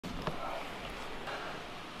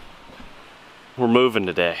We're moving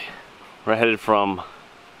today. We're headed from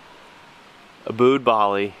Ubud,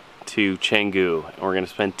 Bali to Canggu, and we're gonna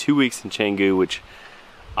spend 2 weeks in Canggu, which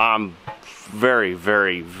I'm very,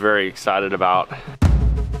 very, very excited about.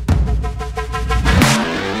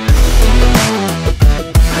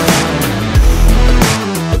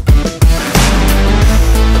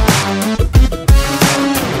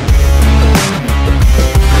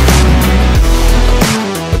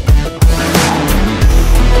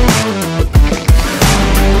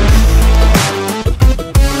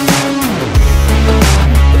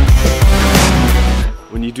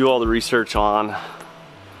 When you do all the research on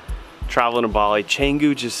traveling to Bali,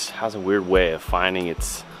 Canggu just has a weird way of finding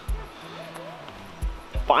its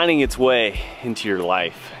way into your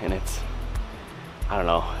life, and it's, I don't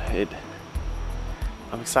know,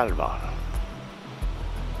 I'm excited about it.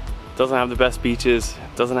 It doesn't have the best beaches,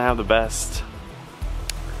 it doesn't have the best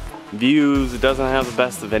views, it doesn't have the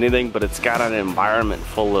best of anything, but it's got an environment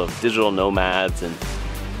full of digital nomads and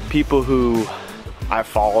people who I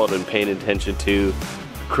followed and paid attention to,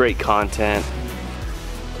 create content.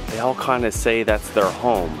 They all kind of say that's their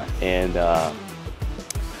home, and I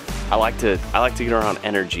like to get around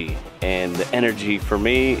energy, and the energy for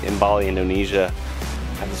me in Bali, Indonesia,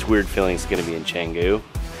 I have this weird feeling it's going to be in Canggu.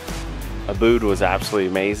 Ubud was absolutely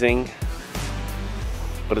amazing,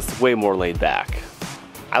 but it's way more laid back.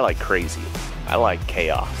 I like crazy. I like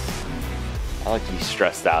chaos. I like to be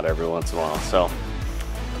stressed out every once in a while. So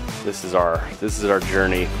this is our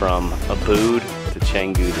journey from Ubud to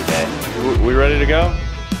Canggu today. We ready to go?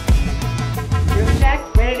 Room check,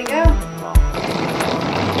 ready to go.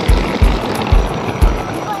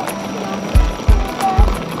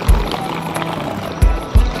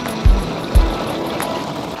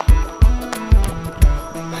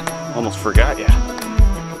 Almost forgot ya.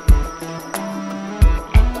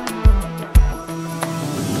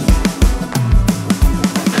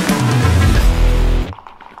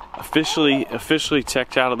 Officially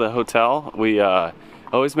checked out of the hotel. We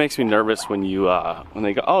always makes me nervous when you when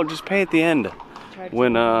they go, oh, just pay at the end.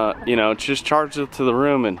 When you know, just charge it to the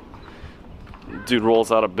room, and dude rolls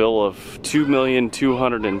out a bill of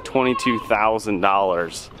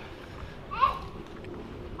 $2,222,000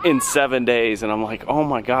 in 7 days, and I'm like, oh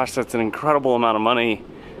my gosh, that's an incredible amount of money.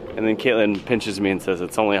 And then Caitlin pinches me and says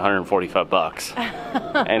it's only 145 bucks.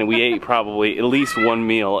 And we ate probably at least one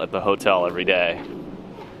meal at the hotel every day.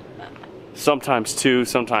 Sometimes two,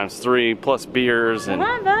 sometimes three, plus beers and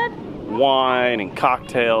wine and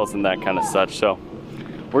cocktails and that kind of such. So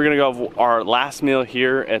we're gonna go have our last meal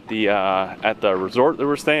here at the resort that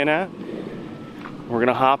we're staying at. We're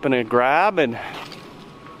gonna hop in a Grab and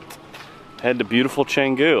head to beautiful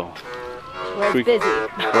Canggu. Where it's busy.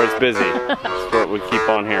 Where it's busy. That's what we keep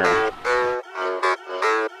on hearing.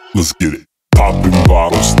 Let's get it. Popping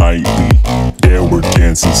bottles nightly, yeah, we're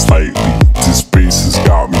dancing slightly. This bass has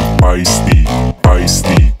got me feisty,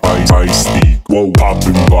 feisty, feisty. Whoa,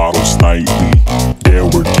 popping bottles nightly, yeah,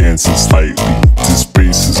 we're dancing slightly. This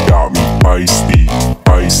bass has got me feisty,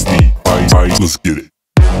 feisty, feisty. Let's get it.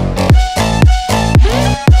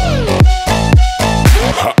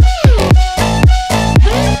 Ha.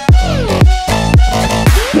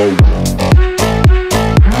 Whoa.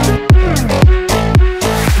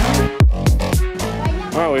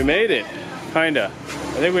 We made it, kinda. I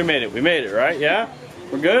think we made it. We made it, right? Yeah?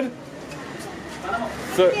 We're good?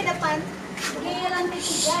 So,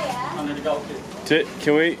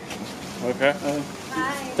 can we? Okay.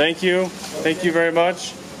 Thank you. Thank you very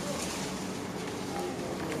much.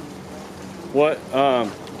 What?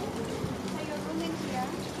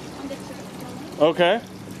 Okay.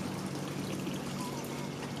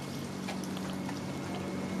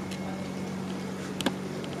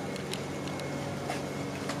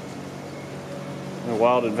 A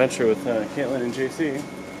wild adventure with Caitlin and JC.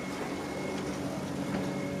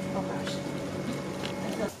 Oh gosh.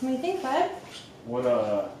 What do you think, bud? What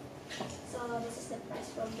So this is the price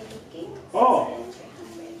from the booking. Oh.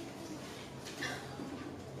 300.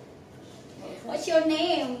 What's your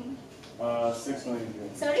name? 6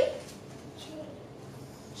 million. Sorry?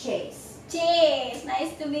 Chase. Chase.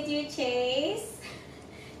 Nice to meet you, Chase.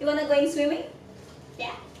 You wanna go in swimming?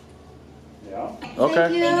 Yeah. Yeah. Thank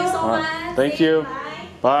Okay. you. Thank you so much. Thank you.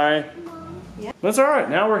 Bye. Bye. That's all right.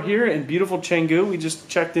 Now we're here in beautiful Canggu. We just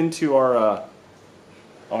checked into our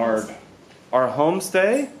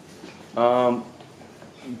homestay.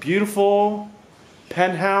 Beautiful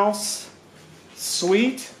penthouse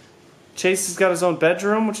suite. Chase has got his own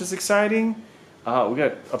bedroom, which is exciting. We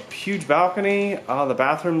got a huge balcony. The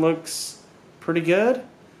bathroom looks pretty good.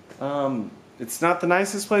 It's not the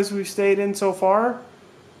nicest place we've stayed in so far,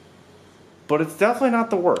 but it's definitely not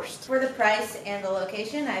the worst. For the price and the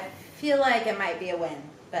location, I feel like it might be a win,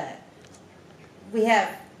 but we have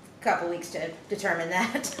a couple weeks to determine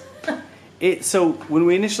that. So when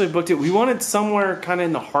we initially booked it, we wanted somewhere kind of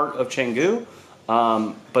in the heart of Canggu,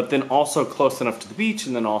 but then also close enough to the beach,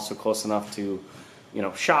 and then also close enough to, you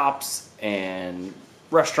know, shops and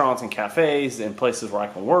restaurants and cafes and places where I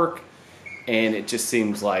can work. And it just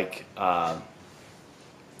seems like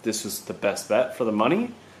this was the best bet for the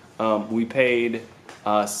money. We paid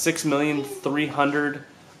 6,300,000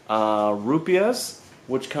 rupias,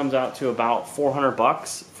 which comes out to about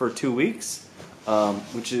 $400 for 2 weeks.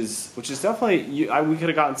 Which is definitely, we could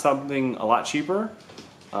have gotten something a lot cheaper,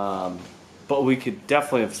 but we could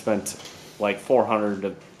definitely have spent like $400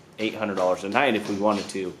 to $800 a night if we wanted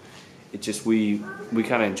to. It just we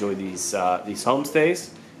kind of enjoy these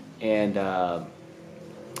homestays, and I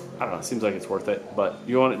don't know. It seems like it's worth it. But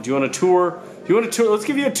do you want a tour? Let's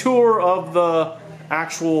give you a tour of the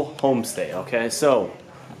actual homestay. Okay, so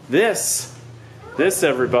this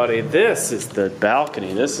everybody, this is the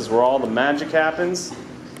balcony. This is where all the magic happens.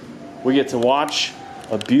 We get to watch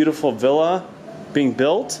a beautiful villa being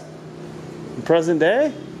built in present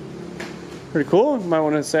day. Pretty cool. You might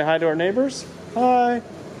want to say hi to our neighbors. Hi.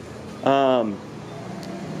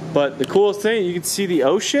 But the coolest thing, you can see the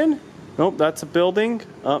ocean. Nope, that's a building.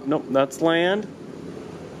 Nope, that's land.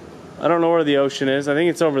 I don't know where the ocean is. I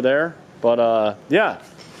think it's over there. But yeah.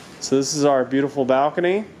 So this is our beautiful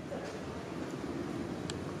balcony.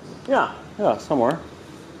 Yeah, somewhere.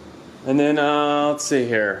 And then, let's see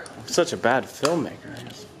here. I'm such a bad filmmaker, I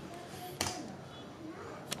guess.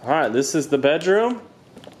 Alright, this is the bedroom.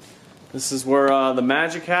 This is where the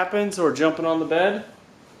magic happens. We're jumping on the bed.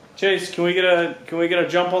 Chase, can we get a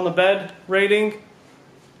jump on the bed rating?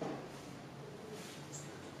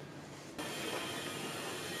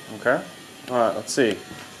 Okay. Alright, let's see.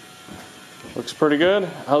 Looks pretty good.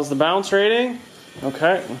 How's the bounce rating?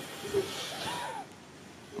 Okay.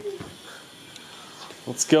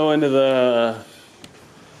 Let's go into the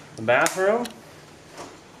bathroom.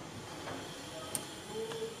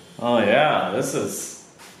 Oh yeah, this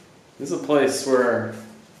is a place where,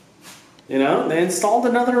 you know, they installed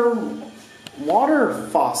another water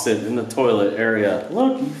faucet in the toilet area.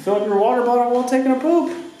 Look, you fill up your water bottle while taking a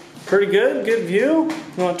poop. Pretty good view.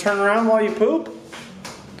 You want to turn around while you poop?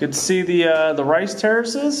 Good to see the rice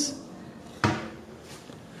terraces.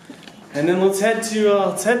 And then let's head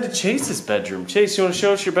to Chase's bedroom. Chase, you want to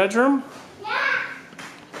show us your bedroom? Yeah.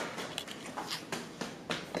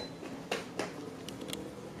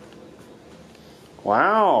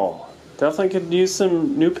 Wow, definitely could use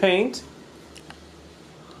some new paint.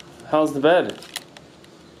 How's the bed?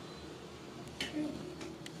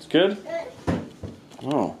 It's good?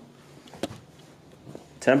 Oh.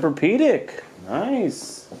 Tempur-Pedic.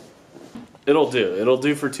 Nice. It'll do. It'll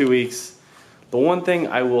do for 2 weeks. The one thing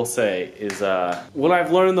I will say is what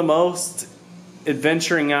I've learned the most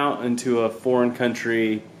adventuring out into a foreign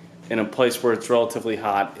country in a place where it's relatively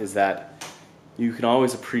hot is that you can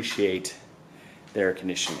always appreciate the air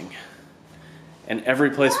conditioning. And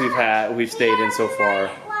every place we've stayed in so far,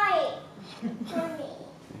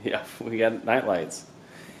 yeah, we got night lights,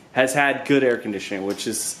 has had good air conditioning, which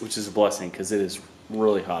is a blessing because it is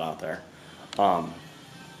really hot out there.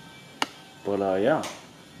 Yeah.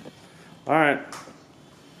 All right. I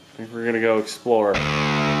think we're gonna go explore. A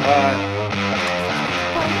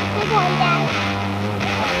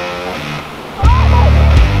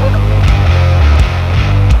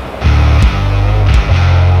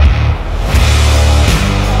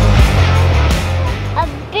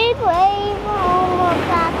big wave almost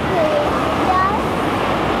actually.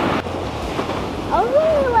 I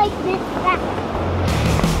really like this back.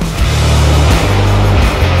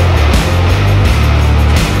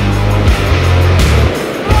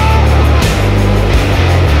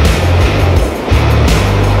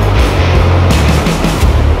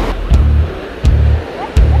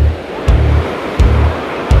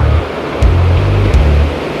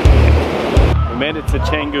 To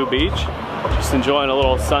Canggu Beach, just enjoying a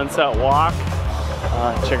little sunset walk,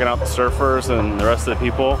 checking out the surfers and the rest of the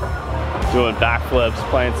people doing backflips,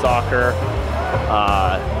 playing soccer.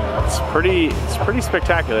 It's pretty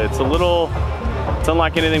spectacular. It's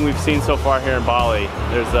unlike anything we've seen so far here in Bali.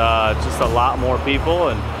 There's just a lot more people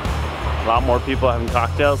and a lot more people having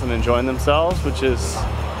cocktails and enjoying themselves, which is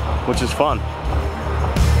fun.